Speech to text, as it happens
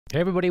Hey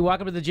everybody,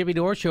 welcome to the Jimmy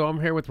Dore Show.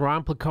 I'm here with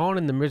Ron Placone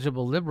and the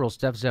miserable liberal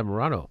Steph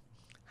Zamorano.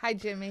 Hi,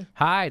 Jimmy.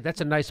 Hi, that's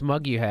a nice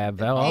mug you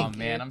have. Oh,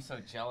 man, I'm so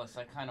jealous.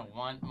 I kind of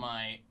want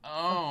my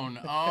own.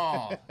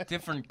 Oh,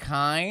 different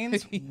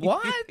kinds?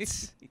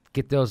 What?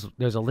 Get those.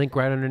 There's a link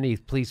right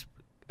underneath. Please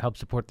help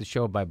support the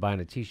show by buying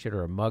a t-shirt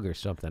or a mug or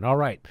something. All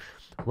right.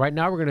 Right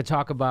now we're going to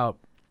talk about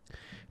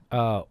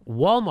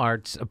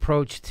Walmart's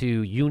approach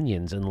to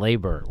unions and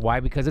labor. Why?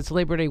 Because it's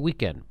Labor Day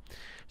weekend.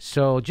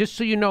 So just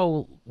so you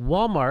know,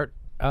 Walmart,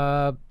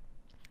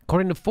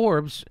 according to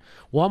Forbes,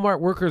 Walmart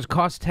workers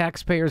cost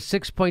taxpayers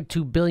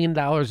 $6.2 billion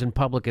in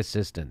public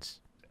assistance.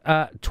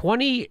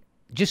 20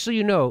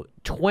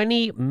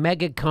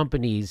 mega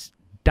companies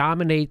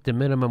dominate the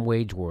minimum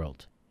wage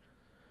world.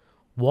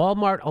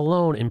 Walmart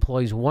alone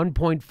employs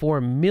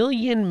 1.4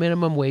 million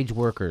minimum wage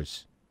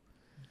workers.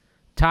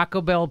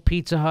 Taco Bell,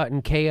 Pizza Hut,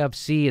 and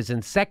KFC is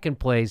in second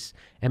place,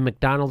 and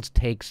McDonald's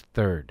takes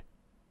third.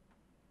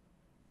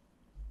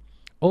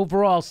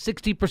 Overall,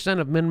 60%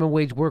 of minimum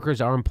wage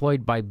workers are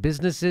employed by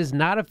businesses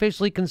not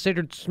officially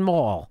considered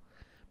small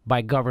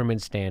by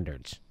government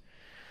standards.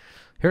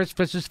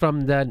 This is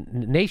from The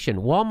Nation.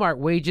 Walmart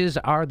wages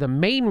are the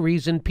main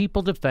reason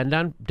people depend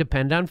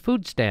on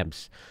food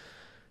stamps.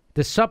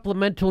 The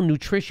Supplemental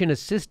Nutrition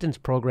Assistance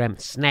Program,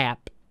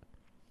 SNAP.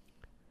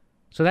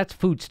 So that's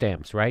food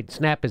stamps, right?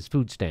 SNAP is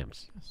food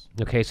stamps.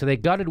 Okay, so they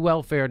gutted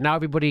welfare. Now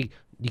you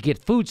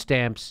get food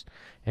stamps,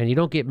 and you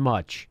don't get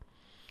much.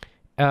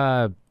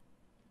 The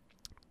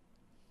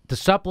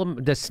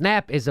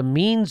SNAP is a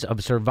means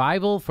of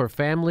survival for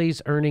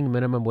families earning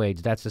minimum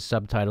wage. That's the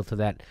subtitle to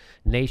that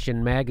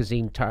Nation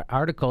magazine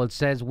article. It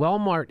says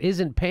Walmart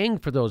isn't paying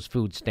for those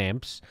food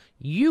stamps.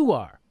 You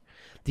are.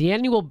 The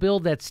annual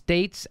bill that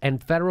states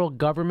and federal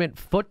government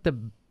foot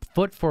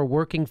for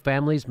working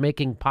families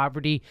making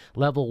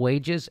poverty-level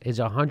wages is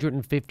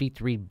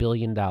 $153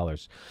 billion.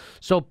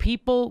 So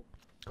people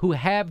who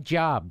have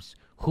jobs,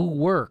 who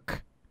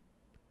work,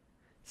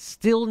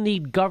 still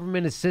need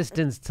government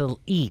assistance to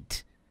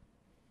eat.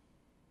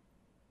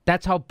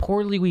 That's how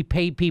poorly we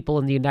pay people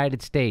in the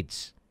United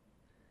States.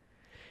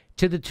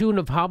 To the tune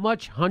of how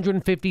much?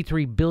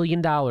 $153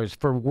 billion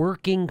for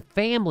working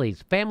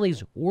families.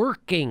 Families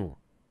working.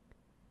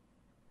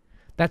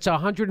 That's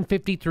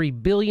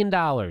 $153 billion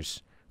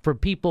for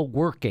people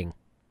working.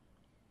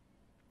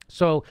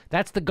 So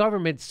that's the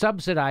government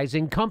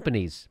subsidizing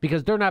companies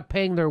because they're not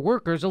paying their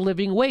workers a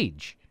living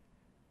wage.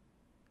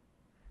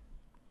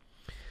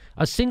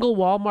 A single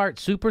Walmart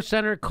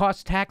supercenter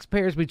costs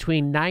taxpayers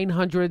between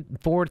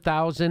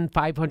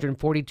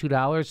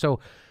 $904,542, so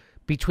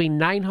between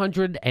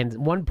 $900 and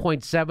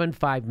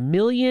 $1.75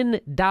 million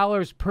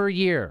per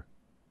year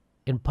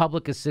in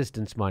public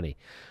assistance money.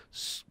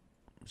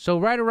 So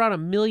right around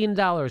 $1 million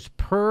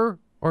per,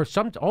 or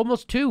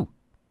almost two,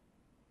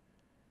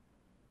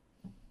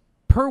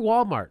 per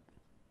Walmart.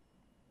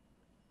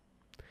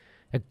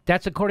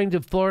 That's according to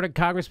Florida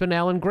Congressman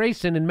Alan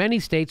Grayson. In many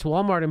states,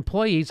 Walmart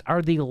employees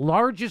are the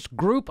largest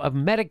group of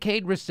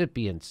Medicaid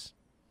recipients.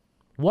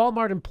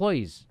 Walmart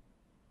employees.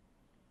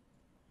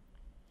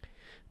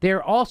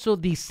 They're also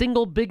the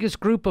single biggest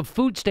group of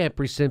food stamp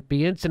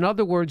recipients. In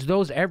other words,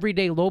 those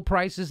everyday low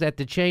prices at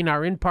the chain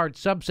are in part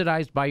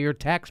subsidized by your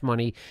tax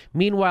money.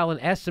 Meanwhile, an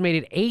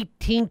estimated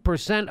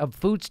 18% of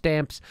food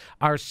stamps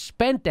are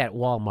spent at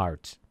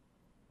Walmart.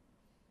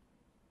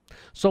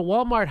 So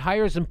Walmart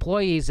hires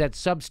employees at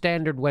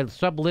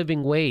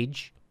sub-living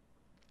wage.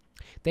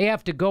 They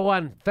have to go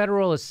on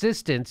federal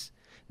assistance.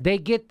 They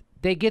get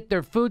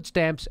their food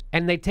stamps,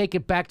 and they take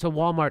it back to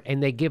Walmart,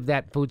 and they give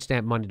that food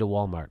stamp money to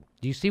Walmart.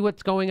 Do you see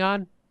what's going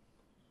on?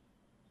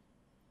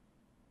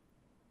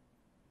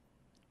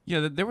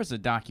 Yeah, there was a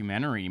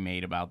documentary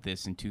made about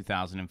this in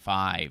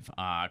 2005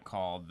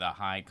 called The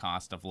High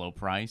Cost of Low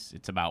Price.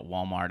 It's about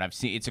Walmart.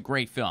 It's a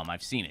great film.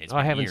 I've seen it.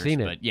 I haven't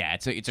seen it. But yeah,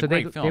 it's a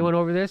great film. They went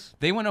over this?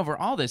 They went over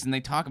all this, and they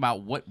talk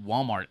about what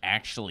Walmart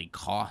actually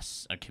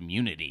costs a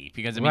community.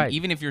 Because, I mean, Right.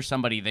 even if you're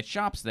somebody that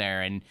shops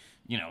there and,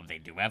 you know, they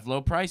do have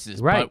low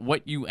prices, Right. but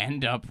what you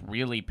end up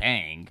really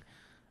paying...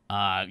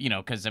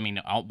 because, I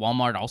mean,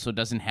 Walmart also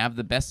doesn't have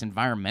the best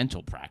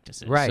environmental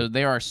practices. Right. So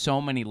there are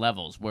so many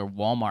levels where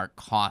Walmart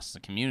costs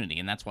the community,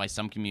 and that's why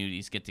some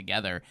communities get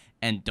together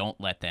and don't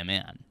let them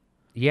in.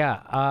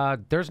 Yeah.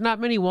 There's not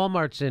many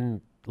Walmarts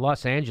in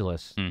Los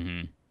Angeles.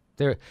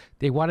 Mm-hmm.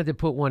 They wanted to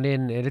put one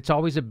in, and it's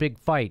always a big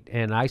fight,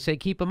 and I say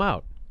keep them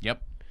out.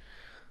 Yep.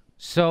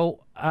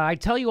 So I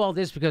tell you all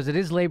this because it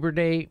is Labor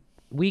Day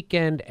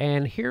weekend,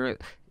 and here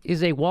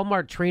is a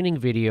Walmart training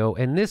video,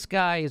 and this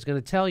guy is going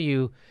to tell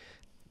you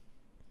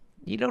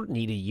you don't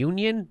need a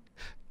union,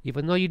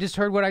 even though you just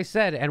heard what I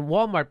said. And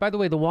Walmart, by the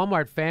way, the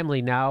Walmart family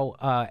now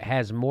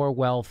has more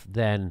wealth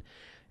than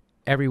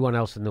everyone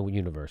else in the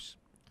universe.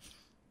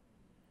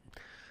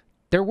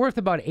 They're worth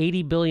about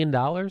 $80 billion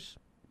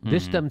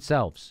just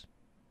themselves.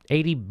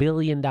 $80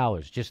 billion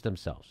just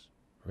themselves,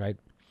 right?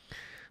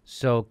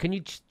 So can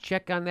you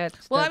check on that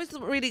stuff? Well, I was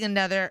reading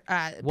another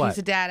piece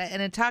of data,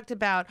 and it talked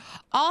about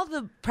all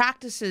the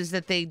practices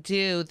that they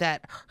do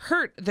that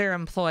hurt their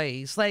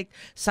employees. Like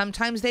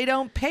sometimes they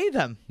don't pay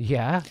them.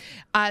 Yeah.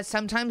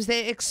 Sometimes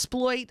they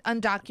exploit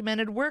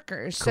undocumented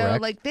workers. So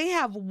Correct. like they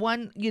have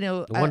one,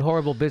 one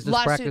horrible business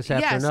lawsuit, practice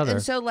after another.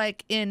 And so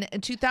like in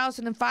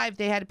 2005,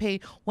 they had to pay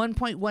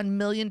 $1.1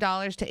 million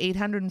to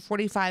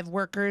 845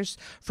 workers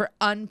for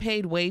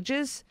unpaid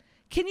wages.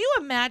 Can you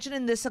imagine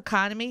in this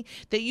economy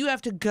that you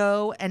have to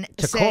go and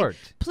say, court.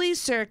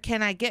 please, sir,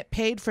 can I get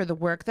paid for the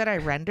work that I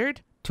rendered?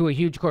 To a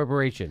huge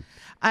corporation.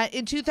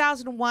 In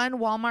 2001,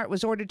 Walmart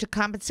was ordered to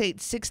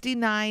compensate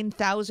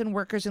 69,000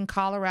 workers in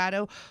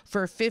Colorado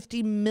for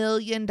 $50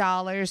 million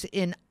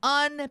in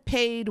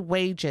unpaid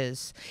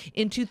wages.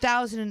 In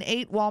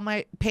 2008,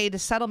 Walmart paid a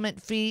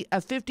settlement fee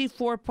of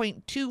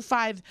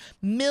 $54.25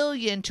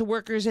 million to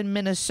workers in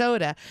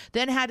Minnesota,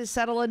 then had to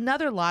settle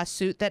another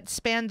lawsuit that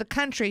spanned the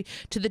country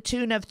to the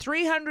tune of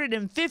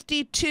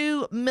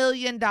 $352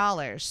 million.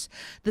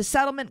 The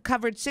settlement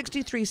covered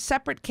 63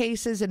 separate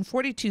cases in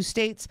 42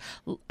 states,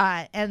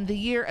 and the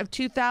year of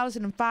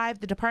 2005,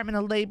 the Department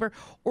of Labor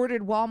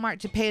ordered Walmart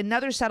to pay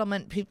another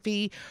settlement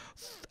fee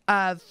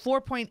of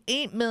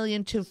 $4.8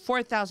 million to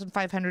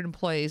 4,500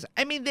 employees.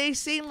 I mean, they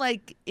seem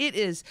like it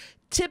is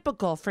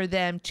typical for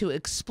them to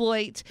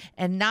exploit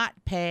and not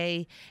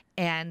pay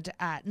and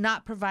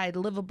not provide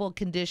livable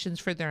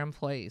conditions for their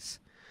employees.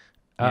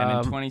 And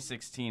in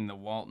 2016, the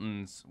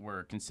Waltons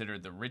were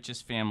considered the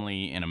richest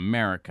family in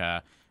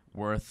America,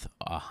 worth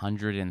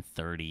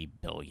 $130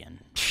 billion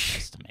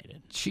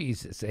estimated.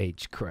 Jesus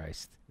H.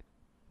 Christ.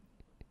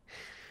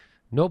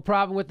 No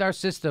problem with our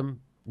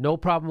system. No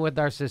problem with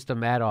our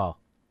system at all.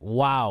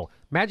 Wow.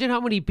 Imagine how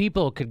many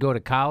people could go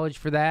to college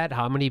for that,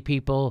 how many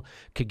people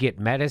could get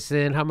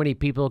medicine, how many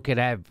people could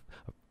have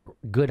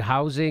good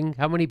housing,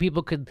 how many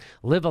people could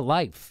live a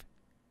life.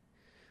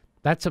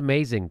 That's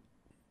amazing.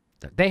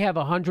 They have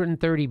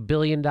 $130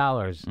 billion,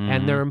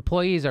 and their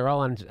employees are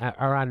all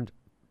on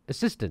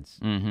assistance.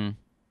 Mm-hmm.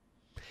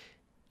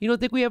 You don't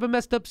think we have a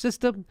messed up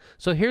system?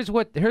 So here's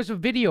a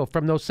video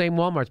from those same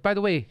Walmarts. By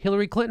the way,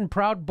 Hillary Clinton,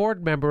 proud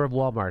board member of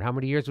Walmart. How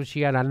many years was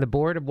she on the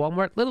board of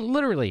Walmart?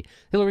 Literally,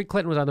 Hillary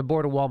Clinton was on the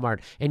board of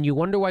Walmart, and you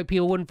wonder why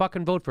people wouldn't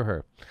fucking vote for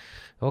her.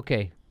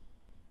 Okay.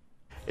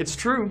 It's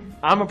true.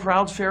 I'm a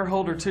proud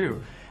shareholder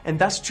too. And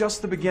that's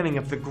just the beginning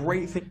of the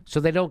great thing. So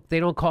they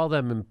don't call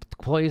them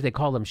employees, they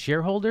call them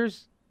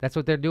shareholders? That's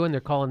what they're doing.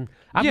 They're calling,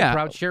 I'm a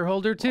proud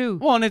shareholder too.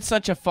 Well, and it's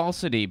such a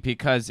falsity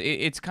because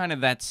it's kind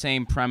of that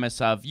same premise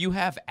of you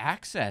have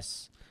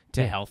access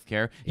to health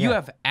care. You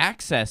have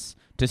access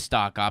to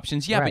stock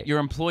options. Yeah, but your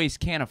employees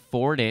can't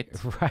afford it.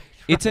 Right.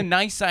 It's a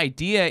nice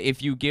idea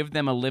if you give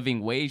them a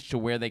living wage to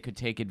where they could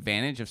take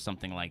advantage of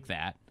something like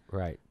that.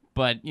 Right.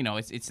 But,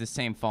 it's the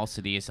same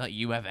falsity. It's like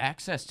you have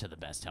access to the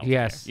best health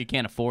Yes. care. You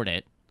can't afford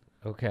it.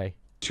 Okay.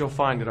 You'll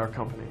find at our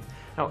company.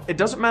 Now, it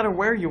doesn't matter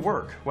where you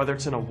work, whether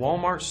it's in a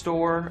Walmart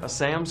store, a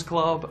Sam's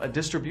Club, a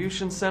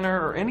distribution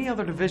center, or any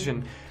other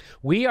division.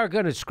 We are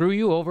going to screw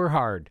you over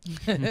hard.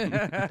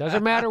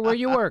 Doesn't matter where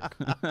you work.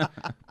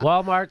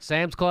 Walmart,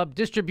 Sam's Club,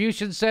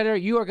 distribution center,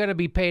 you are going to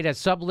be paid a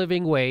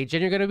sub-living wage,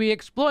 and you're going to be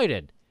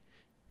exploited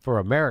for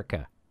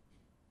America.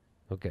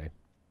 Okay.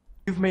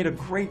 You've made a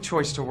great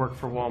choice to work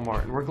for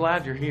Walmart, and we're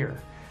glad you're here.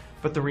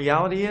 But the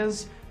reality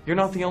is, you're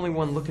not the only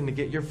one looking to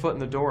get your foot in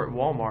the door at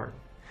Walmart.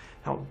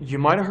 Now, you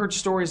might have heard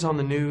stories on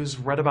the news,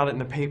 read about it in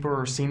the paper,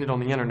 or seen it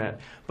on the internet,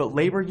 but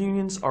labor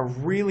unions are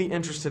really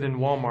interested in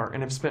Walmart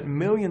and have spent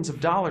millions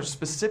of dollars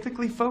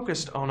specifically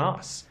focused on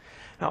us.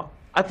 Now,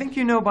 I think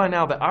you know by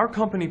now that our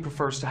company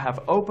prefers to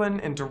have open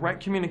and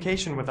direct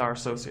communication with our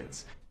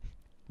associates.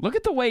 Look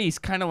at the way he's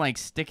kind of like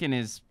sticking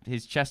his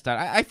chest out.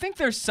 I think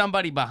there's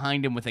somebody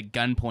behind him with a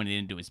gun pointed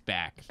into his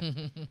back.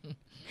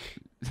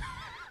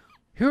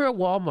 Here at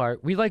Walmart,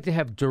 we like to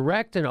have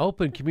direct and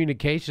open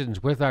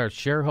communications with our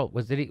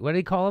shareholders. What did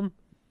he call them?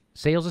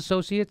 Sales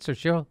associates or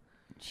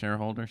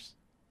Shareholders?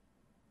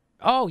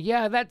 Oh,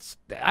 yeah,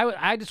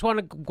 I just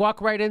want to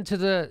walk right into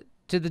the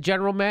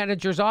general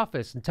manager's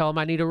office and tell him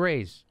I need a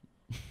raise.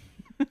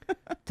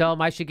 Tell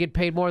him I should get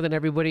paid more than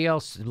everybody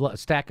else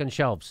stacking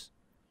shelves.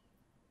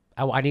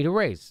 I need a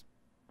raise.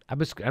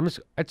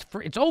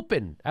 It's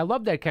open. I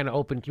love that kind of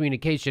open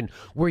communication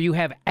where you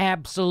have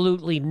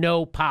absolutely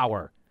no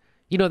power.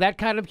 You know, that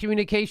kind of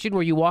communication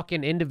where you walk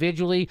in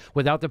individually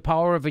without the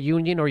power of a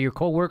union or your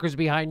coworkers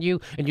behind you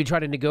and you try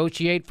to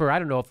negotiate for, I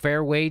don't know,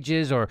 fair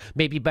wages or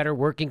maybe better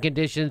working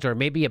conditions or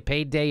maybe a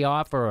paid day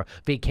off or a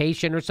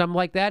vacation or something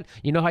like that.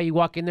 You know how you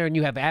walk in there and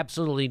you have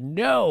absolutely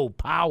no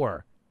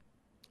power.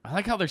 I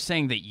like how they're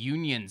saying that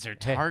unions are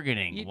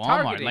targeting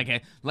Walmart.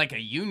 Targeting. Like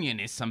a union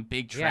is some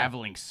big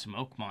traveling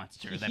smoke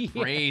monster that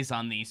preys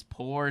on these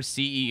poor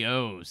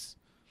CEOs.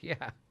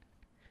 Yeah.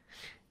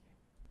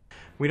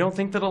 We don't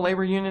think that a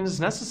labor union is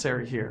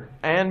necessary here.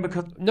 And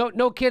because...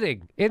 No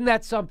kidding. Isn't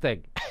that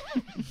something?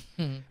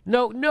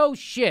 No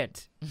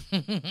shit.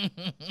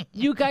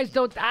 You guys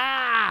don't...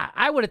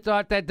 I would have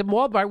thought that the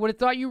Walmart would have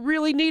thought you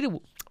really needed...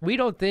 We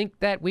don't think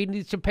that we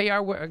need to pay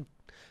our...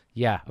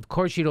 Yeah, of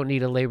course you don't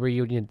need a labor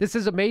union. This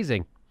is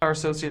amazing. Our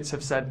associates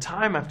have said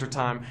time after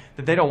time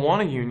that they don't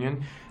want a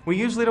union. We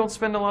usually don't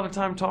spend a lot of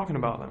time talking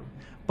about them.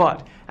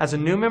 But as a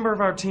new member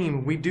of our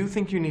team, we do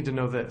think you need to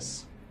know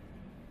this.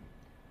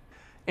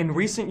 In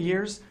recent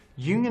years,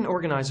 union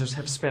organizers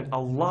have spent a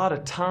lot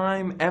of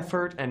time,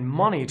 effort, and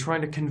money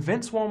trying to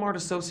convince Walmart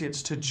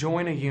associates to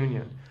join a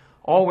union,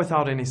 all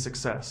without any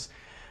success.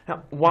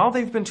 Now, while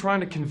they've been trying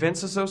to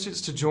convince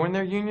associates to join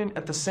their union,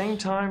 at the same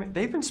time,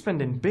 they've been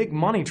spending big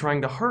money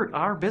trying to hurt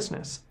our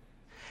business.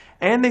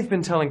 And they've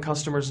been telling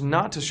customers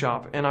not to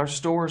shop in our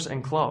stores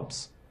and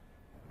clubs.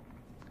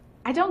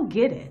 I don't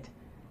get it.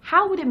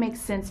 How would it make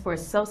sense for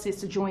associates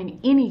to join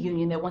any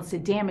union that wants to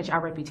damage our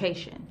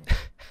reputation?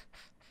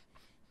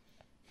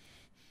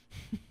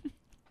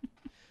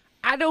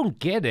 I don't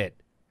get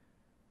it.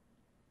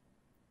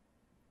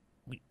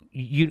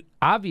 You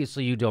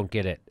obviously you don't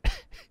get it.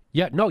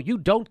 Yeah, no, you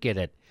don't get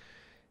it.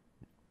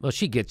 Well,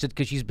 she gets it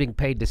because she's being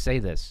paid to say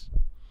this.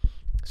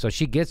 So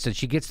she gets it.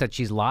 She gets that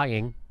she's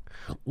lying.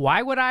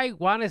 Why would I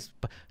want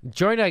to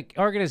join an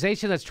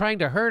organization that's trying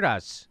to hurt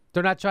us?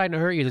 They're not trying to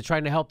hurt you. They're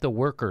trying to help the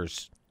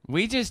workers.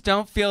 We just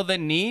don't feel the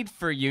need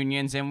for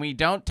unions, and we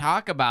don't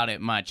talk about it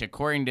much,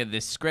 according to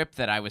this script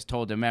that I was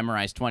told to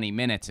memorize 20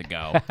 minutes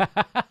ago.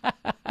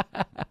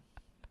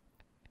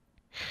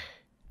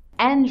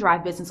 And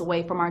drive business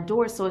away from our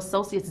doors so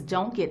associates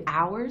don't get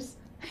hours?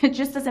 It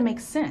just doesn't make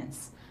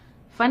sense.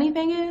 Funny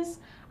thing is,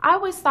 I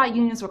always thought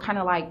unions were kind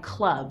of like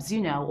clubs,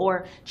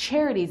 or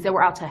charities that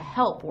were out to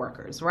help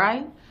workers,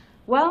 right?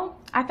 Well,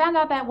 I found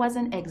out that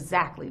wasn't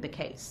exactly the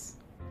case.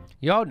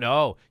 Yo,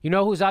 no. You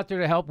know who's out there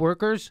to help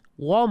workers?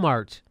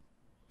 Walmart.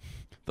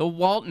 The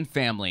Walton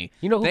family.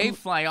 You know who, they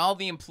fly all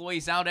the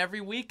employees out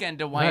every weekend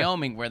to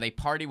Wyoming, where they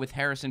party with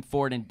Harrison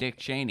Ford and Dick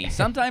Cheney.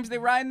 Sometimes they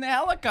ride in the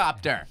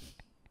helicopter.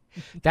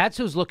 That's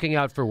who's looking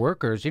out for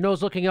workers. You know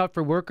who's looking out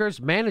for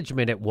workers?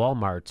 Management at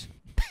Walmart.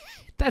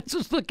 That's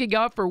who's looking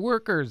out for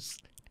workers.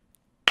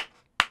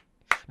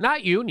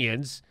 Not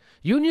unions.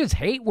 Unions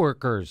hate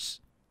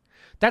workers.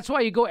 That's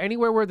why you go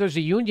anywhere where there's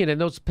a union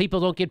and those people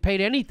don't get paid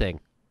anything.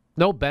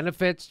 No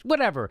benefits,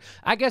 whatever.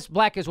 I guess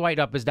black is white,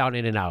 up is down,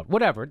 in and out.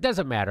 Whatever. It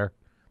doesn't matter.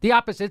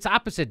 It's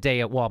opposite day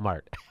at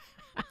Walmart.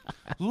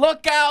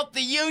 Look out!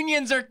 The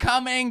unions are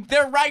coming!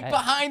 They're right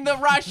behind the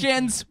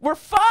Russians! We're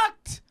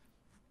fucked!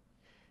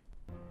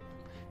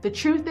 The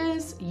truth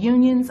is,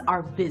 unions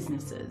are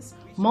businesses,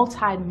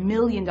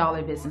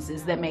 multi-million-dollar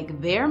businesses that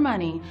make their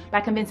money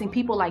by convincing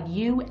people like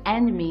you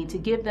and me to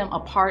give them a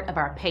part of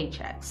our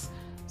paychecks.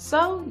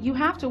 So you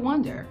have to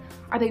wonder,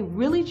 are they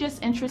really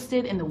just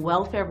interested in the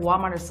welfare of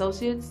Walmart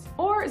associates,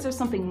 or is there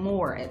something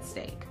more at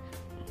stake?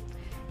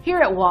 Here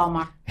at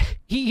Walmart.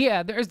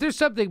 Yeah, there's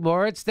something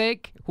more at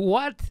stake.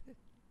 What?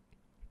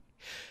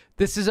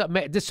 This is a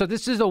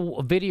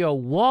video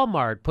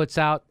Walmart puts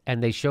out,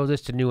 and they show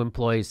this to new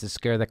employees to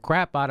scare the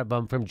crap out of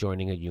them from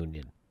joining a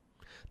union.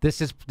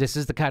 This is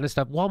the kind of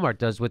stuff Walmart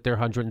does with their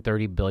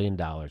 $130 billion.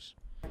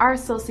 Our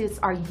associates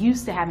are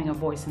used to having a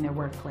voice in their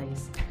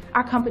workplace.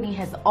 Our company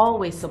has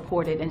always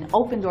supported an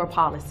open door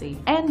policy,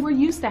 and we're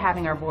used to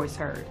having our voice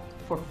heard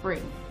for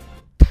free.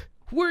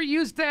 We're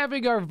used to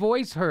having our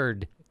voice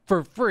heard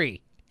for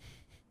free.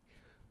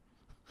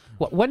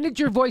 When did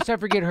your voice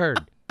ever get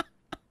heard?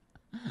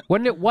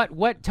 When did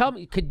what? Tell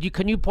me,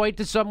 can you point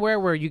to somewhere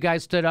where you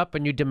guys stood up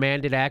and you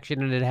demanded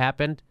action and it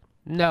happened?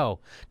 No,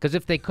 because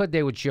if they could,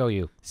 they would show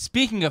you.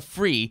 Speaking of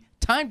free,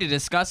 time to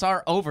discuss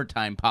our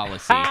overtime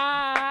policy.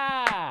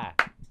 Ah!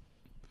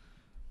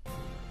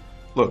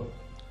 Look,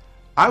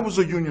 I was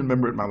a union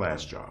member at my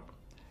last job.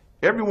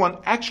 Everyone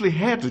actually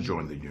had to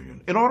join the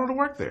union in order to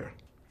work there.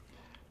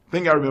 The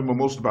thing I remember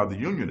most about the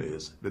union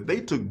is that they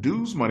took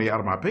dues money out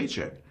of my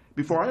paycheck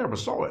before I ever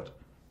saw it,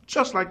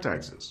 just like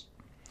taxes.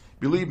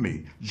 Believe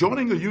me,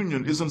 joining a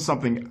union isn't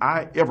something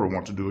I ever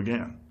want to do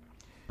again.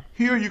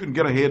 Here you can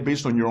get ahead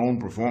based on your own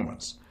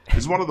performance.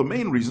 It's one of the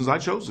main reasons I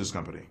chose this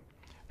company.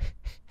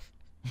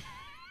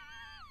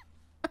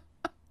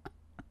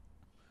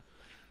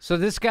 So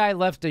this guy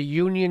left a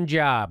union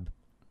job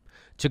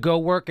to go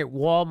work at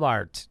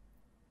Walmart,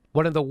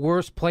 one of the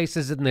worst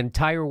places in the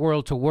entire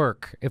world to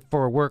work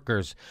for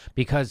workers,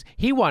 because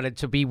he wanted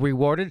to be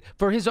rewarded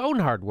for his own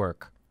hard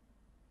work.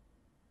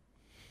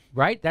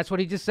 Right? That's what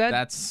he just said?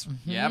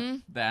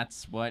 Yep,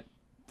 that's what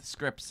the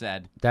script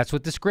said. That's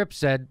what the script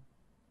said.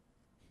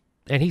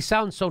 And he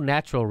sounds so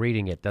natural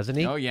reading it, doesn't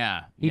he? Oh,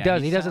 yeah. He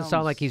does. He doesn't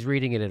sound like he's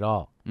reading it at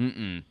all.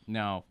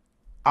 No.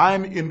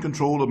 I'm in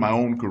control of my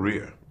own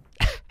career.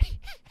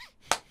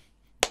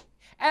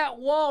 At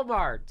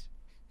Walmart.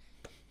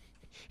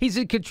 He's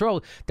in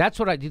control. That's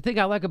what the thing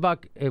I like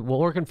about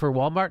working for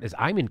Walmart is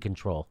I'm in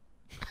control.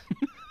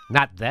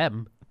 Not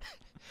them.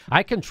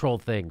 I control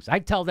things. I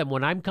tell them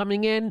when I'm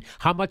coming in,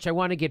 how much I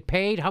want to get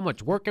paid, how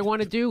much work I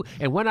want to do,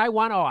 and when I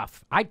want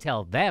off. I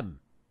tell them.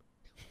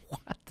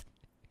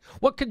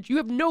 What? You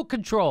have no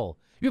control.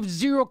 You have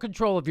zero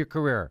control of your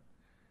career.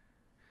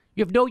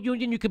 You have no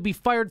union. You could be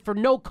fired for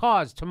no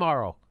cause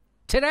tomorrow.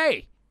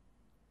 Today.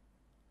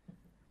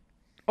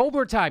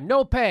 Overtime,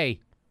 no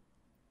pay.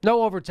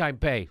 No overtime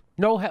pay.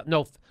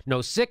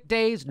 No sick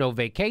days, no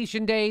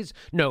vacation days,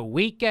 no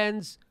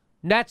weekends.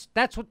 That's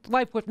what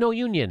life with no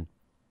union.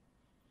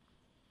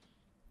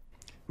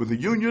 With a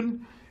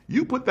union,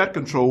 you put that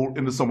control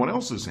into someone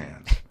else's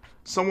hands.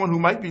 Someone who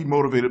might be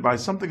motivated by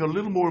something a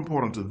little more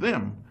important to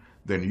them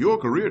than your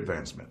career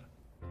advancement.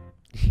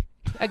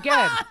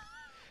 Again,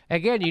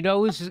 you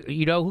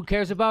know who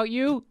cares about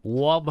you?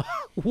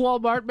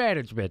 Walmart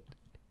management.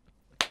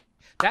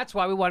 That's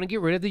why we want to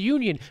get rid of the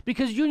union,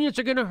 because unions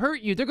are going to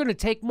hurt you. They're going to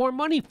take more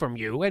money from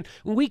you, and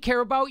we care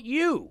about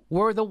you.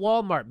 We're the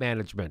Walmart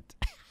management.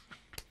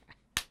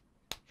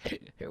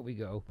 Here we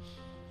go.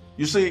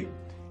 You see,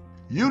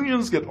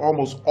 unions get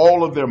almost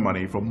all of their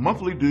money from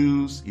monthly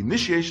dues,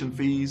 initiation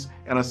fees,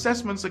 and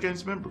assessments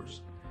against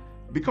members.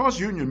 Because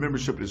union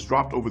membership has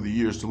dropped over the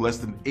years to less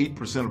than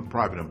 8% of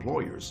private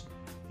employers,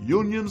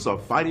 unions are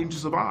fighting to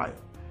survive.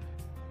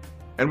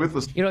 And with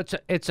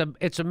the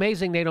it's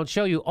amazing they don't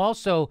show you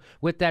also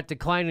with that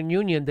decline in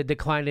union, the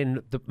decline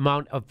in the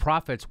amount of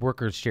profits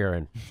workers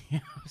sharing.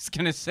 I was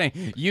gonna say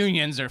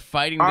unions are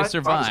fighting to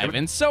survive,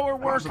 and so are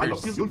workers.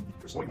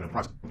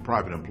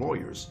 Private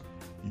employers.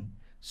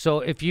 So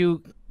if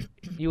you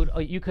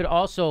could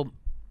also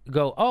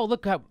go, oh,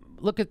 look at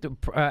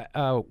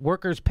the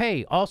workers'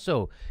 pay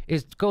also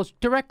goes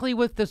directly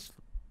with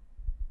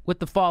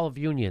the fall of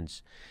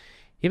unions.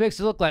 He makes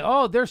it look like,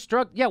 oh, they're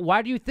struck. Yeah,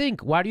 why do you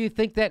think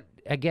that?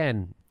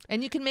 Again,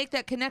 and you can make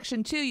that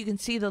connection too. You can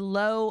see the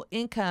low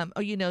income,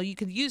 or you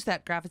could use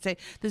that graph and say,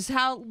 this is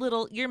how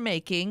little you're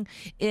making.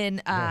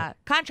 In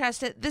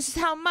contrast to this is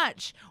how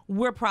much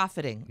we're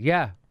profiting.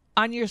 Yeah,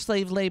 on your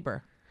slave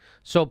labor.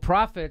 So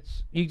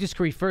profits, you just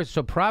refer.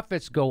 So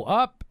profits go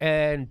up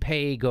and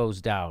pay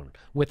goes down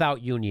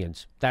without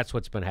unions. That's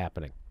what's been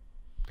happening.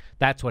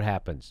 That's what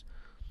happens.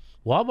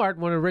 Walmart,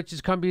 one of the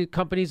richest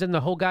companies in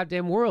the whole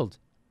goddamn world,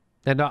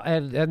 and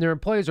their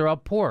employees are all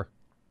poor.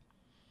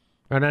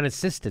 Or on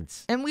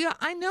assistance. And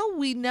I know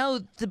we know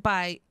that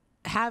by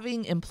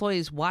having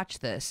employees watch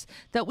this,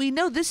 that we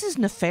know this is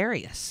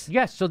nefarious.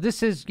 Yes, so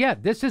this is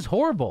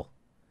horrible.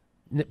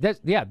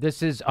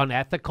 This is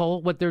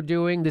unethical what they're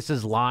doing. This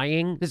is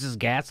lying. This is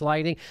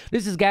gaslighting.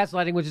 This is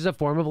gaslighting, which is a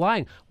form of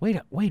lying.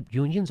 Wait,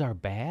 unions are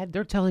bad?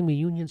 They're telling me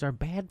unions are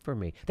bad for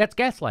me. That's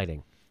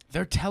gaslighting.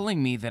 They're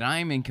telling me that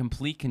I'm in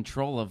complete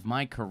control of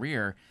my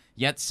career,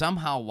 yet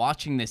somehow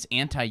watching this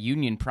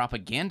anti-union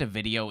propaganda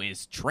video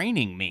is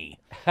training me.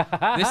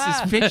 This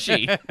is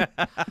fishy.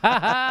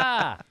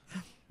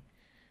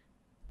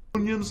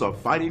 Unions are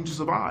fighting to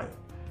survive.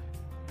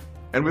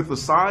 And with the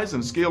size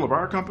and scale of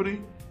our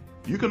company,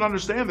 you can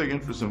understand their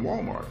interest in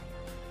Walmart.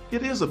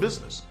 It is a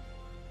business.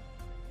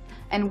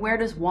 And where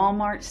does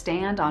Walmart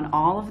stand on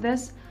all of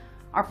this?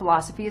 Our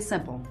philosophy is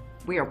simple.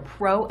 We are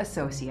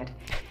pro-associate.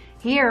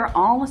 Here,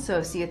 all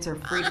associates are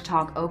free to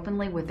talk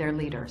openly with their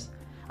leaders.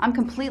 I'm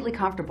completely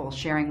comfortable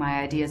sharing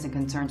my ideas and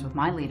concerns with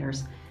my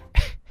leaders.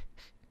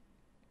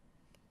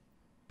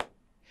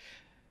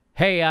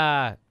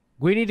 Hey,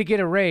 we need to get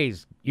a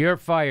raise. You're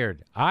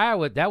fired.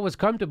 That was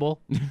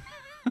comfortable.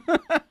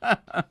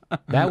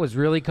 That was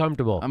really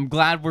comfortable. I'm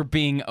glad we're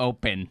being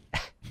open.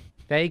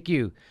 Thank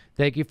you.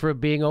 Thank you for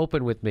being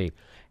open with me.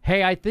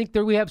 Hey, I think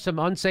that we have some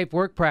unsafe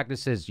work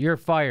practices. You're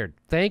fired.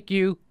 Thank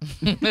you.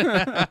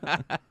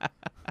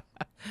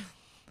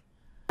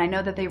 I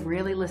know that they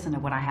really listen to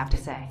what I have to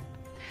say.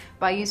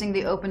 By using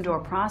the open door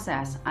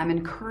process, I'm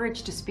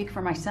encouraged to speak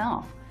for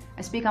myself.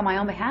 I speak on my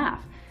own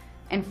behalf.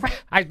 And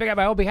I speak on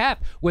my own behalf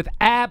with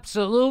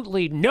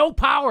absolutely no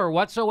power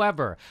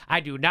whatsoever. I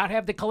do not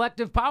have the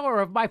collective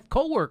power of my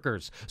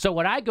coworkers. So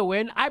when I go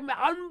in, I'm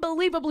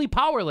unbelievably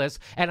powerless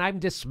and I'm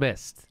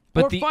dismissed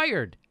or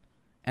fired.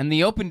 And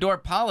the open door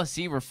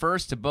policy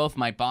refers to both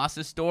my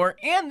boss's door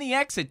and the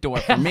exit door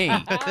for me.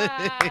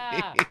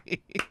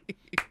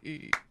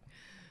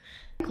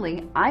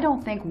 Frankly, I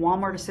don't think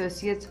Walmart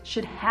associates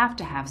should have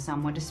to have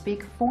someone to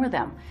speak for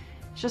them.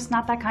 It's just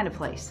not that kind of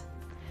place.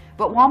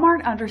 But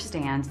Walmart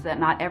understands that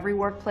not every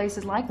workplace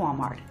is like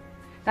Walmart.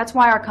 That's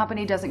why our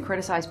company doesn't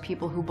criticize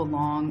people who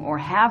belong or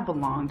have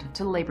belonged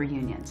to labor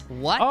unions.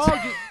 What?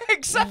 Oh,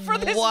 except for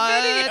this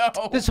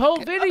video. This whole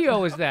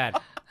video is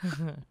that.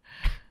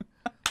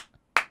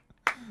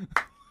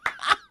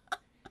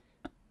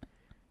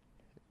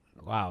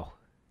 Wow.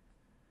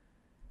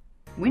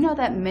 We know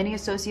that many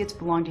associates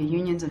belong to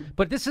unions.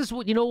 But this is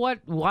what, you know what?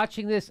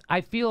 Watching this,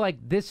 I feel like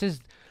this is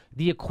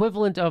the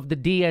equivalent of the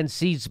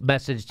DNC's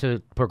message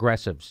to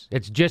progressives.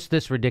 It's just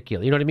this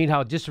ridiculous. You know what I mean?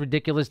 How just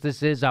ridiculous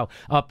this is. How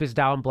up is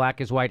down,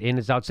 black is white, in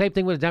is out. Same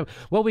thing with them.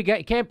 Well,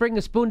 can't bring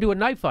a spoon to a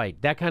knife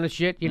fight. That kind of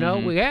shit. You know.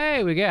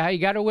 You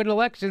got to win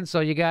elections,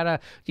 so you got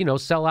to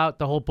sell out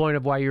the whole point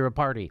of why you're a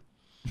party.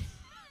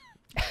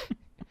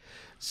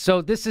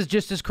 So this is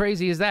just as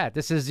crazy as that.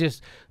 This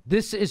is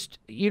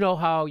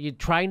how you're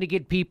trying to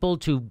get people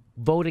to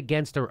vote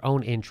against their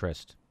own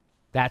interest.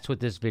 That's what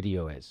this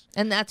video is.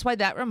 And that's why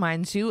that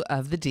reminds you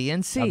of the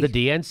DNC. Of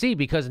the DNC,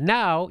 because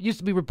now, used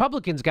to be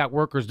Republicans got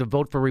workers to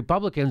vote for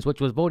Republicans,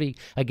 which was voting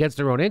against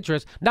their own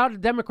interests. Now the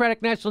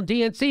Democratic National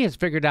DNC has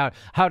figured out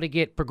how to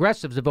get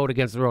progressives to vote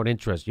against their own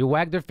interests. You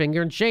wag their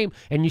finger in shame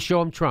and you show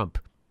them Trump.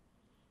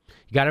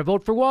 You got to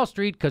vote for Wall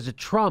Street because of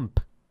Trump.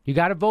 You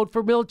got to vote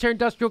for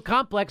military-industrial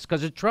complex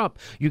because of Trump.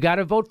 You got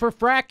to vote for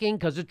fracking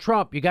because of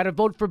Trump. You got to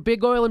vote for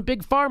big oil and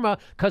big pharma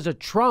because of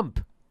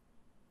Trump.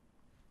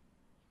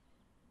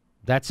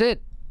 That's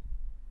it.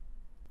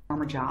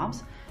 Former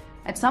jobs.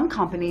 At some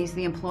companies,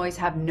 the employees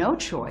have no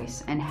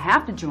choice and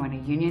have to join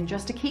a union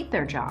just to keep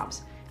their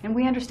jobs. And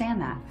we understand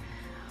that.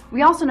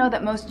 We also know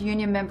that most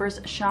union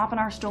members shop in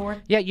our store.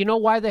 Yeah, you know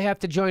why they have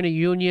to join a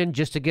union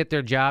just to get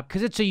their job?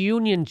 Because it's a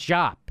union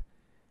shop.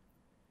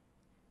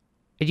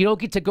 And you don't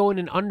get to go in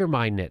and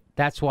undermine it.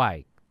 That's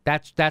why.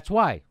 That's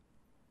why.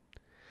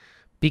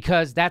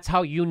 Because that's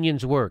how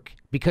unions work.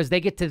 Because they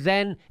get to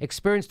then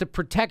experience the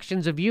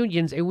protections of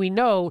unions, and we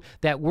know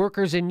that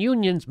workers in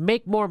unions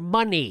make more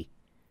money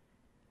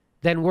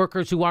than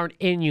workers who aren't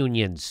in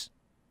unions.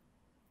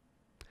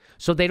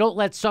 So they don't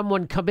let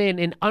someone come in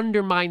and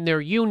undermine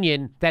their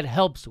union that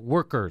helps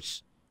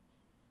workers.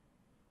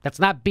 That's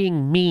not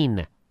being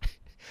mean.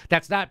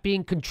 That's not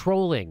being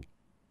controlling.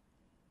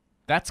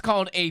 That's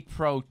called a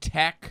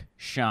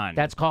protection.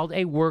 That's called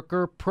a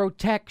worker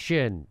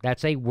protection.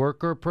 That's a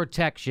worker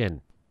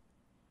protection.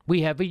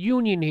 We have a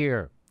union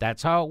here.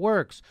 That's how it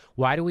works.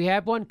 Why do we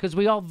have one? Because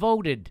we all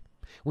voted.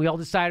 We all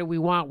decided we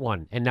want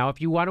one. And now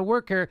if you want to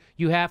work here,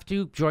 you have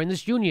to join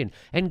this union.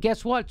 And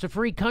guess what? It's a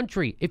free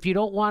country. If you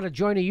don't want to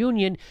join a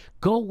union,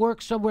 go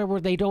work somewhere where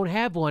they don't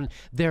have one.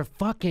 They're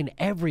fucking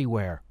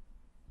everywhere.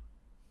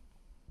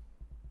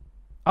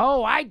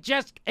 Oh,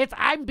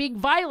 I'm being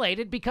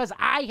violated because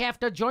I have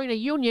to join a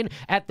union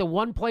at the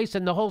one place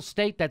in the whole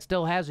state that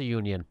still has a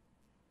union.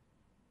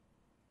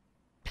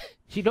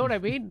 You know what I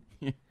mean?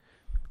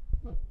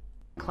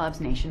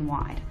 Clubs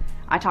nationwide.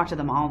 I talk to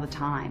them all the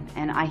time,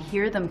 and I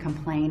hear them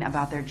complain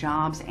about their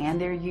jobs and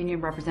their union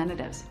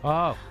representatives.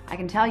 Oh. I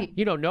can tell you.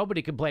 You know,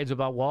 nobody complains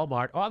about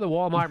Walmart or the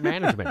Walmart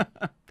management.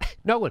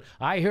 No one.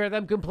 I hear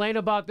them complain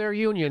about their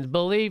unions,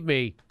 believe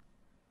me.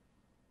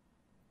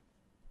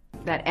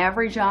 That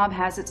every job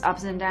has its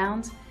ups and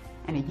downs,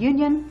 and a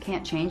union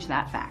can't change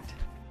that fact.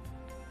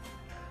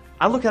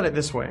 I look at it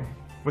this way.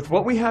 With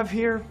what we have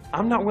here,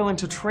 I'm not willing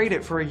to trade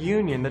it for a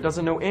union that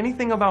doesn't know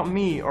anything about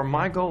me or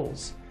my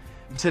goals.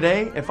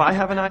 Today, if I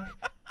have an idea...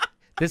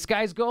 This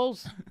guy's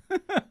goals?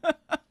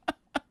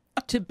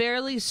 To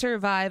barely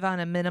survive on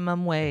a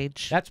minimum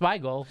wage. That's my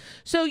goal.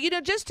 So,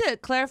 just to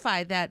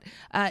clarify that,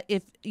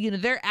 if,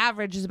 their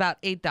average is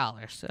about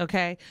 $8,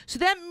 okay? So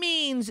that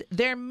means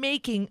they're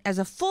making, as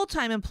a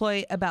full-time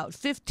employee, about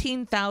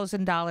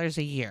 $15,000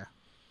 a year.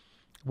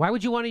 Why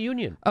would you want a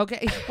union?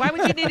 Okay. Why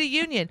would you need a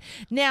union?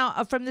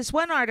 Now, from this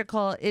one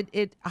article,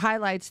 it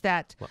highlights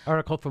that.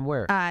 Article from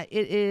where?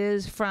 It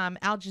is from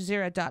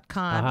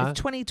aljazeera.com. It's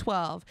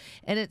 2012.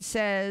 And it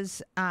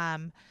says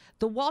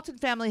the Walton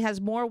family has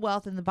more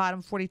wealth than the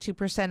bottom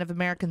 42% of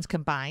Americans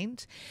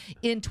combined.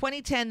 In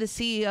 2010, the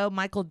CEO,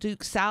 Michael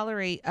Duke's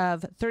salary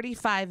of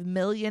 $35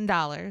 million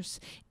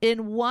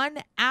in 1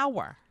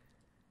 hour.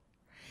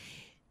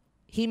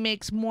 He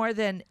makes more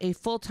than a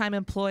full-time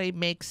employee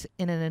makes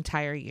in an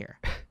entire year.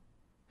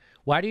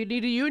 Why do you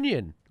need a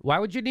union? Why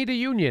would you need a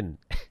union?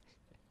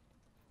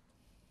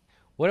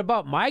 What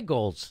about my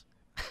goals?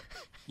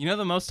 You know,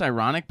 the most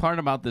ironic part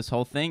about this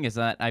whole thing is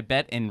that I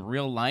bet in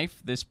real life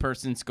this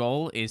person's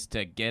goal is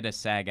to get a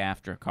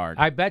SAG-AFTRA card.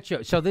 I bet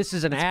you. So this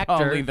is an actor.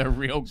 Probably the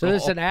real goal. So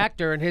this is an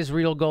actor, and his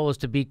real goal is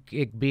to be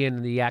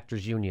in the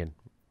actors union,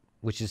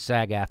 which is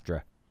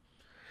SAG-AFTRA.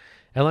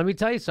 And let me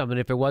tell you something.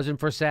 If it wasn't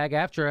for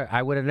SAG-AFTRA,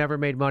 I would have never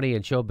made money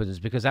in show business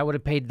because I would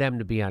have paid them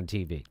to be on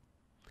TV.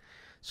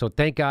 So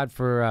thank God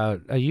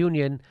for a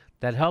union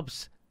that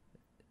helps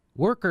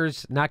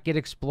workers not get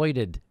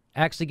exploited,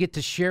 actually get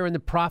to share in the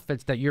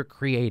profits that you're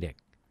creating.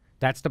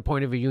 That's the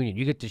point of a union.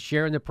 You get to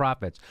share in the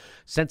profits.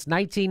 Since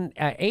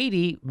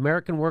 1980,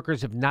 American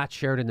workers have not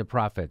shared in the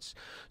profits.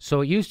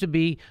 So it used to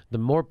be the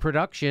more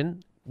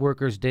production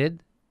workers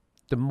did,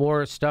 the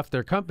more stuff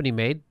their company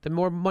made, the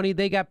more money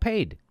they got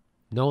paid.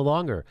 No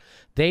longer.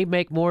 They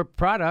make more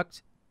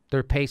product,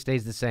 their pay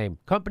stays the same.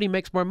 Company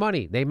makes more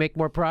money. They make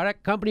more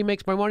product, company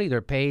makes more money,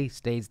 their pay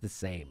stays the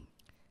same.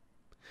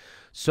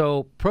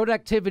 So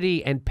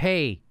productivity and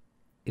pay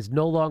is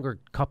no longer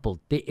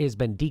coupled. It has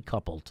been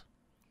decoupled.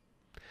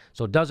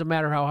 So it doesn't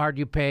matter how hard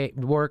you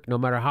work, no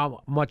matter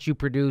how much you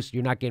produce,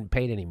 you're not getting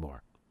paid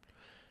anymore.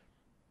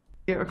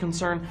 or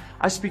concern,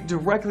 I speak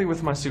directly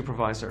with my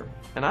supervisor,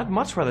 and I'd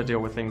much rather deal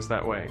with things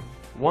that way,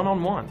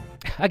 one-on-one.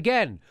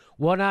 Again,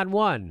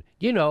 one-on-one,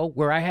 you know,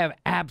 where I have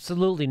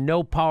absolutely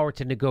no power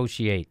to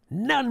negotiate.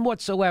 None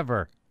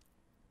whatsoever.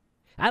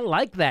 I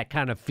like that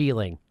kind of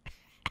feeling.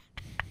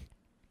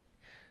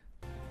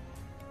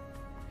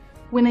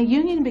 When a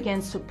union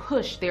begins to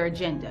push their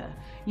agenda,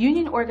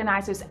 union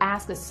organizers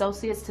ask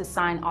associates to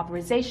sign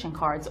authorization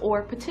cards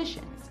or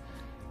petitions.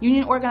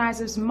 Union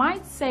organizers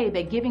might say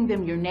that giving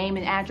them your name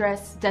and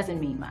address doesn't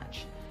mean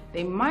much.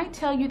 They might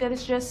tell you that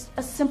it's just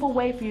a simple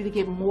way for you to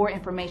get more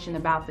information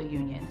about the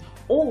union.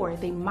 Or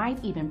they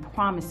might even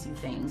promise you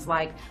things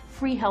like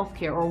free health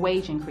care or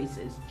wage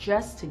increases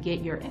just to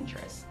get your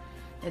interest.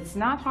 It's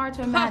not hard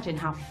to imagine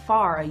how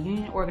far a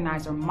union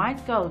organizer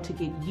might go to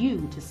get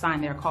you to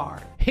sign their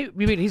card. You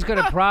mean he's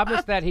going to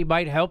promise that he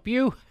might help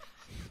you?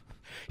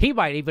 He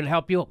might even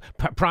help you,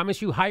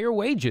 promise you higher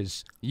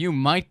wages. You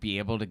might be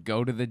able to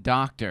go to the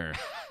doctor.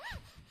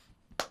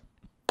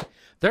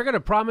 They're going to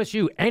promise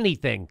you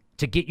anything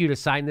to get you to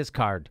sign this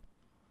card.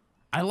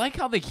 I like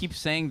how they keep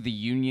saying the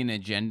union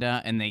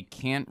agenda, and they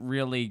can't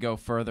really go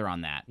further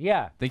on that.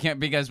 Yeah. They can't,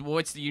 because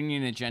what's the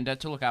union agenda?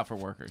 To look out for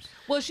workers.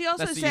 Well, she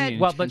also That's the said, union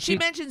Well, but she she-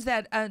 mentions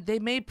that they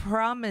may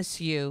promise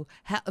you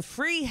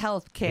free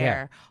health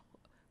care.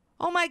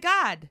 Oh my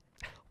God.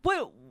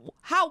 What?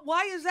 How?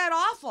 Why is that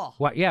awful?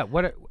 What? Yeah.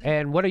 What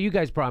are you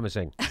guys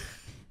promising?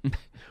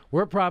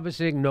 We're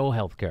promising no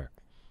health care.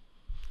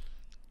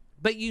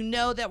 But you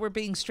know that we're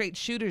being straight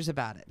shooters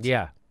about it.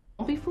 Yeah.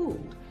 Don't be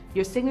fooled.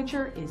 Your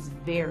signature is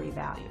very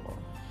valuable.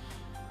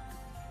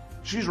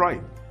 She's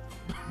right.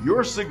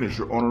 Your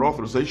signature on an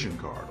authorization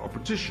card or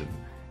petition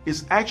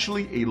is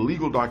actually a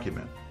legal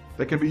document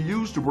that can be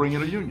used to bring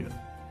in a union.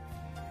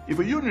 If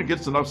a union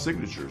gets enough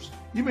signatures,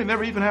 you may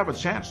never even have a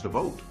chance to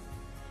vote.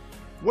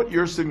 What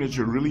your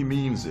signature really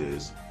means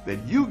is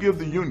that you give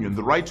the union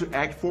the right to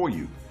act for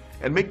you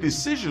and make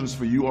decisions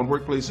for you on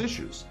workplace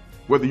issues,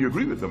 whether you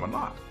agree with them or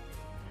not.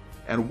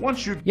 And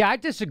once you... Yeah, I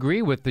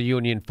disagree with the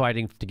union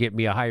fighting to get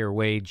me a higher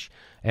wage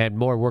and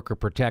more worker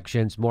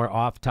protections, more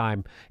off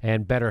time,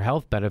 and better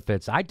health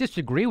benefits. I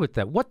disagree with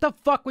them. What the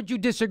fuck would you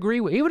disagree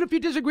with? Even if you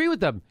disagree with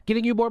them,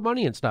 getting you more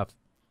money and stuff.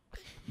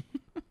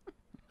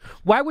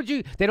 Why would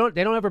you? They don't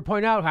ever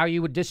point out how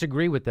you would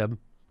disagree with them.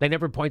 They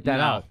never point that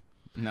out.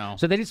 No.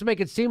 So they just make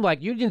it seem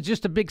like union's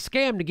just a big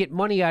scam to get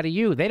money out of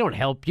you. They don't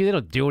help you. They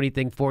don't do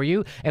anything for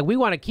you. And we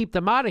want to keep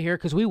them out of here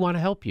because we want to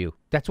help you.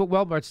 That's what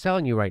Walmart's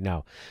telling you right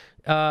now.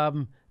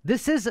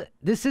 This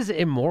is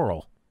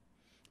immoral.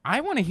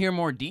 I want to hear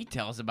more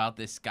details about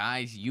this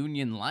guy's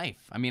union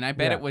life. I mean, I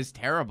bet it was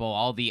terrible,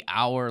 all the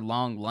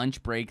hour-long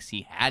lunch breaks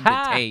he had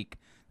to take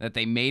that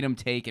they made him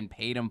take and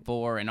paid him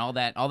for, and all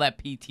that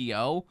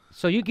PTO.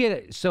 So you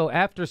get so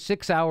after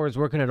 6 hours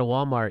working at a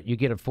Walmart, you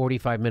get a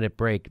 45-minute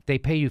break. They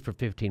pay you for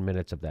 15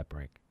 minutes of that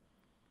break.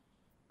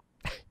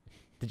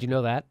 Did you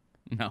know that?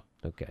 No.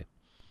 Okay.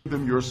 give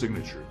them your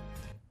signature.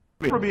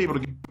 You'll never be able to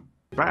get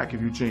it back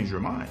if you change your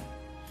mind.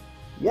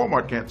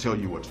 Walmart can't tell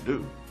you what to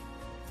do.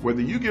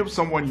 Whether you give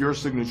someone your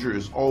signature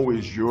is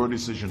always your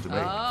decision to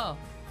make. Oh.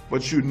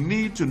 But you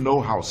need to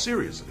know how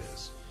serious it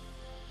is.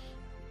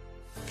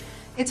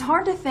 It's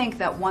hard to think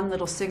that one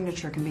little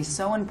signature can be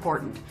so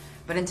important,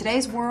 but in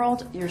today's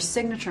world, your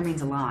signature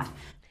means a lot.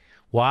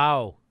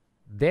 Wow.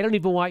 They don't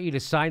even want you to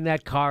sign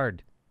that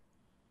card.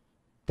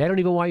 They don't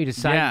even want you to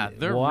sign. Yeah,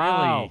 they're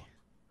really...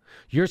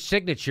 Your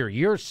signature.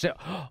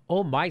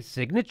 Oh, my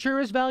signature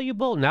is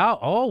valuable? Now,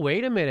 oh,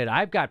 wait a minute.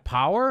 I've got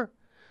power?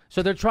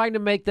 So they're trying to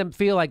make them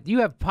feel like you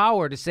have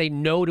power to say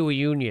no to a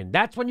union.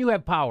 That's when you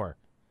have power.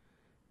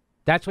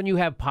 That's when you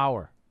have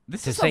power.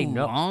 This to is say a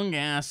no.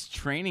 long-ass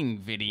training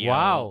video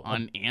Wow.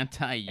 on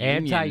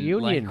anti-union.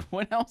 Anti-union. Like,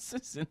 what else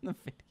is in the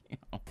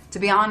video? To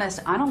be honest,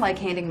 I don't like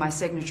handing my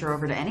signature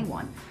over to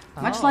anyone,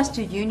 much less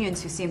to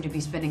unions who seem to be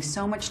spending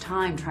so much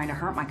time trying to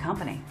hurt my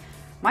company.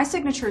 My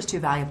signature is too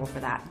valuable for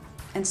that,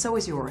 and so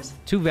is yours.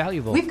 Too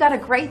valuable. We've got a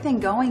great thing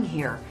going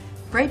here.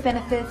 Great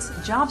benefits,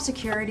 job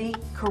security,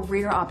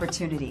 career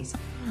opportunities.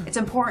 It's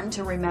important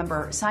to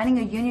remember, signing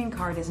a union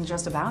card isn't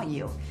just about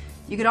you.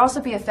 You could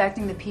also be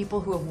affecting the people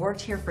who have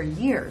worked here for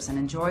years and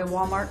enjoy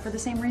Walmart for the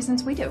same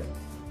reasons we do.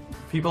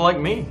 People like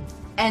me.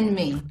 And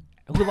me.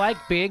 Who like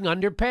being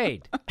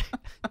underpaid.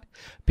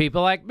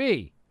 People like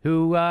me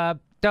who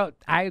don't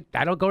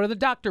go to the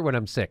doctor when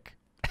I'm sick.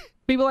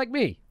 People like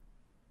me.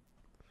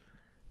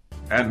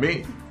 And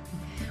me.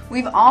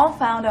 We've all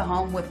found a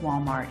home with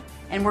Walmart,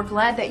 and we're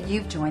glad that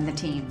you've joined the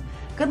team.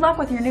 Good luck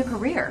with your new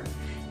career.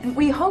 And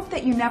we hope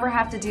that you never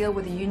have to deal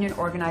with a union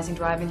organizing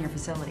drive in your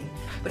facility.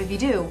 But if you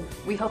do,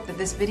 we hope that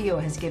this video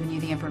has given you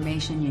the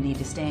information you need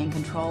to stay in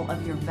control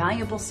of your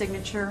valuable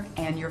signature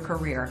and your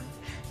career.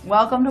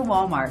 Welcome to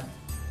Walmart.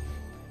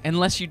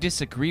 Unless you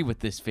disagree with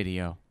this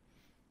video.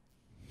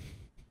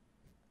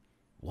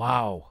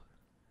 Wow.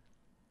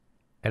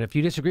 And if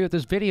you disagree with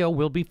this video,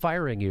 we'll be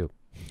firing you.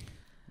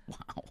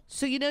 Wow.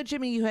 So, you know,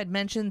 Jimmy, you had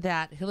mentioned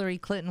that Hillary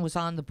Clinton was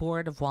on the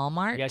board of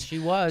Walmart. Yes, she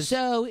was.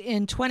 So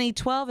in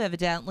 2012,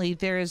 evidently,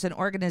 there is an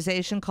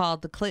organization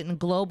called the Clinton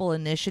Global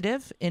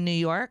Initiative in New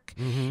York.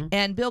 Mm-hmm.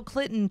 And Bill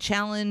Clinton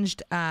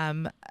challenged,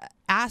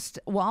 asked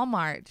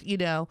Walmart, you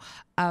know,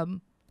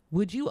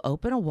 would you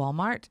open a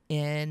Walmart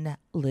in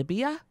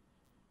Libya?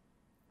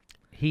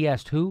 He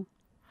asked who?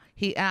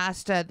 He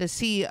asked the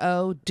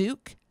CEO,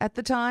 Duke, at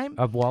the time.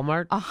 Of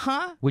Walmart?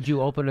 Uh-huh. Would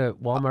you open a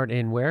Walmart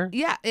in where?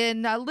 Yeah,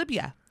 in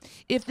Libya.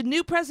 If the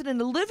new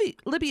president of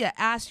Libya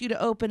asked you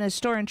to open a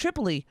store in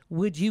Tripoli,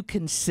 would you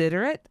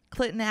consider it?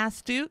 Clinton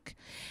asked Duke.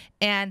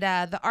 And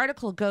the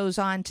article goes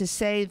on to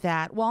say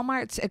that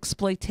Walmart's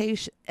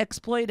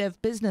exploitive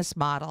business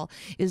model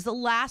is the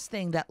last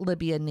thing that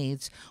Libya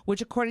needs, which,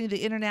 according to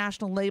the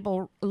International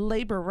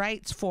Labor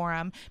Rights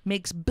Forum,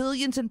 makes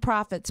billions in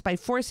profits by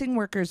forcing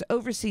workers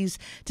overseas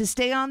to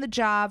stay on the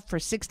job for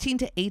 16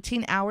 to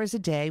 18 hours a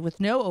day with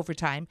no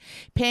overtime,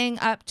 paying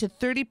up to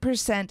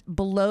 30%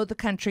 below the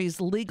country's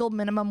legal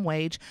minimum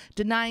wage,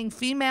 denying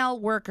female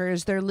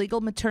workers their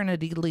legal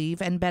maternity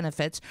leave and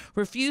benefits,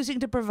 refusing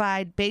to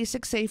provide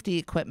basic safety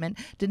equipment,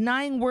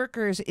 denying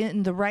workers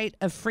in the right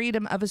of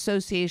freedom of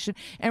association,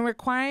 and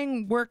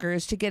requiring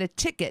workers to get a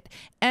ticket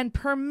and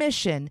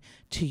permission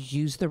to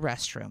use the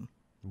restroom.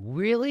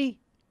 Really?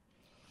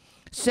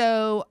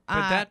 So,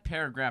 but that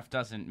paragraph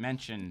doesn't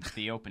mention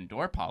the open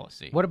door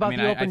policy. What about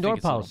the I open think door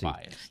it's a little policy?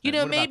 biased. you know,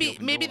 What about the maybe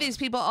open maybe door? these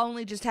people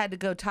only just had to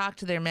go talk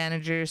to their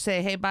manager,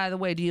 say, "Hey, by the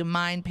way, do you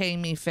mind paying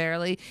me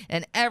fairly?"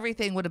 And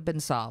everything would have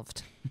been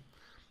solved.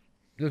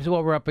 This is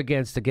what we're up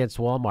against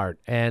Walmart,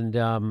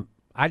 and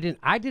I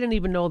didn't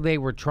even know they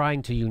were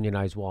trying to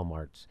unionize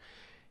Walmarts.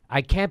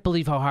 I can't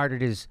believe how hard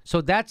it is.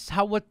 So that's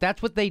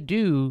what they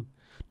do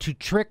to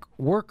trick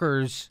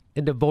workers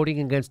into voting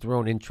against their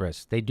own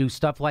interests. They do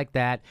stuff like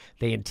that.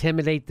 They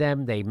intimidate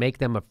them. They make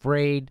them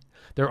afraid.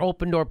 Their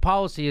open door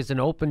policy is an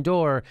open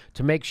door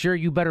to make sure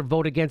you better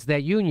vote against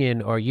that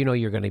union, or you know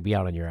you're going to be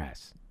out on your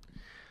ass.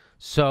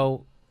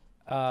 So,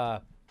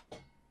 fuck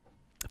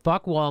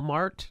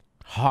Walmart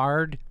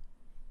hard.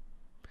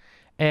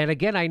 And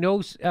again, I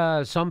know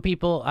some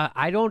people,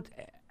 I don't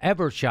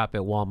ever shop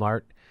at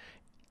Walmart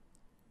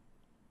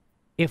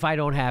if I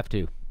don't have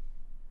to.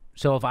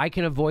 So if I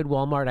can avoid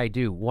Walmart, I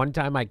do. One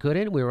time I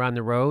couldn't. We were on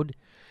the road,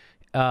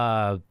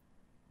 had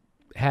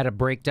a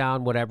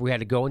breakdown, whatever. We had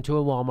to go into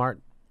a Walmart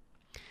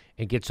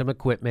and get some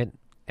equipment.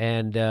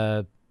 And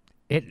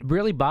it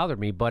really bothered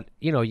me. But,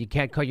 you know, you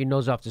can't cut your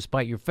nose off to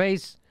spite your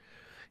face.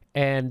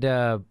 And,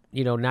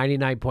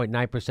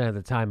 99.9% of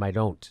the time I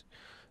don't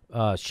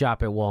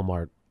shop at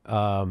Walmart.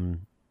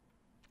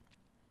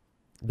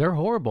 They're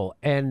horrible,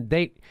 and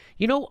they,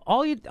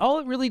 all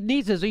it really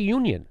needs is a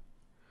union.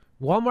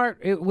 Walmart,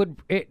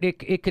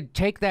 it could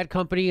take that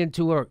company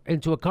into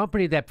a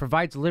company that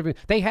provides a living.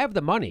 They have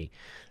the money.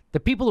 The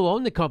people who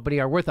own the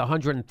company are worth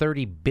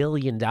 $130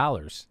 billion.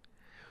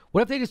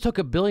 What if they just took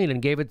 $1 billion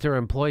and gave it to their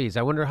employees?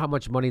 I wonder how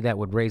much money that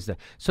would raise them.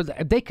 So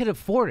they could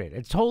afford it.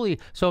 It's totally,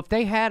 so if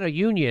they had a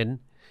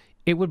union,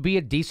 it would be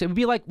it would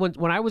be like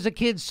when I was a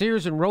kid,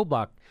 Sears and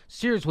Roebuck.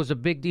 Sears was a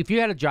big deal. If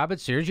you had a job at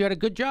Sears, you had a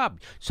good job.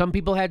 Some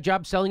people had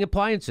jobs selling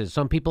appliances.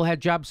 Some people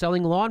had jobs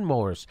selling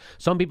lawnmowers.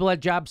 Some people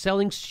had jobs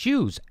selling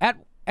shoes at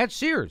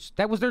Sears.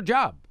 That was their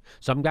job.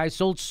 Some guys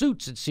sold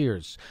suits at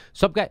Sears.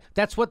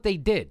 That's what they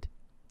did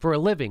for a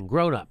living,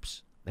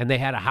 grown-ups. And they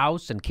had a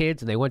house and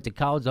kids, and they went to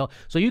college.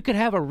 So you could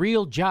have a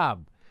real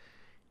job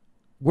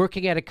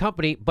working at a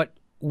company, but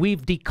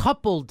we've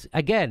decoupled,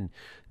 again,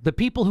 the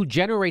people who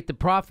generate the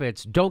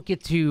profits don't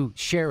get to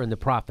share in the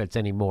profits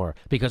anymore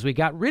because we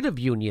got rid of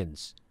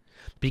unions.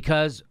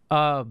 Because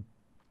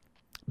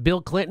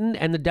Bill Clinton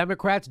and the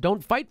Democrats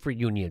don't fight for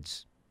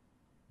unions.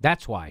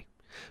 That's why.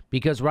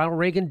 Because Ronald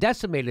Reagan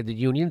decimated the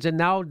unions, and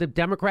now the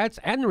Democrats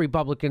and the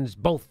Republicans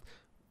both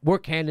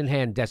work hand in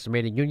hand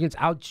decimating unions,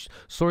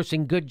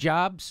 outsourcing good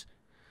jobs.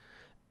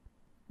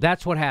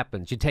 That's what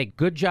happens. You take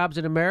good jobs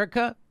in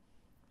America,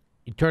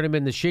 you turn them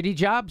into shitty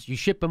jobs, you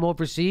ship them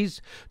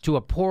overseas to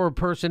a poorer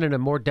person in a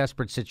more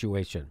desperate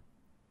situation.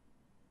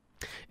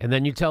 And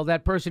then you tell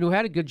that person who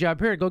had a good job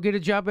here, go get a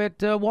job at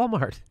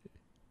Walmart.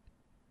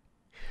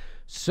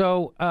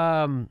 So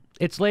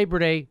it's Labor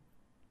Day.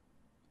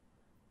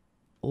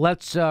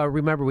 Let's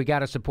remember we got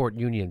to support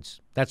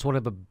unions. That's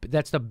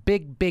that's the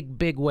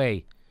big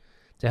way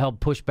to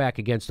help push back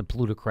against the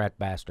plutocrat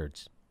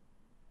bastards.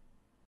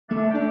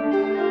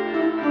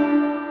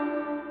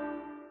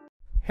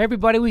 Hey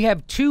everybody, we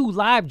have 2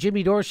 live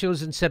Jimmy Dore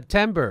shows in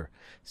September.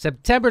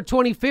 September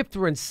 25th,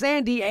 we're in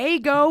San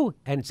Diego,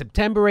 and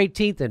September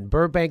 18th in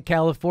Burbank,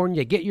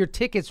 California. Get your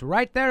tickets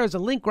right there. There's a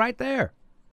link right there.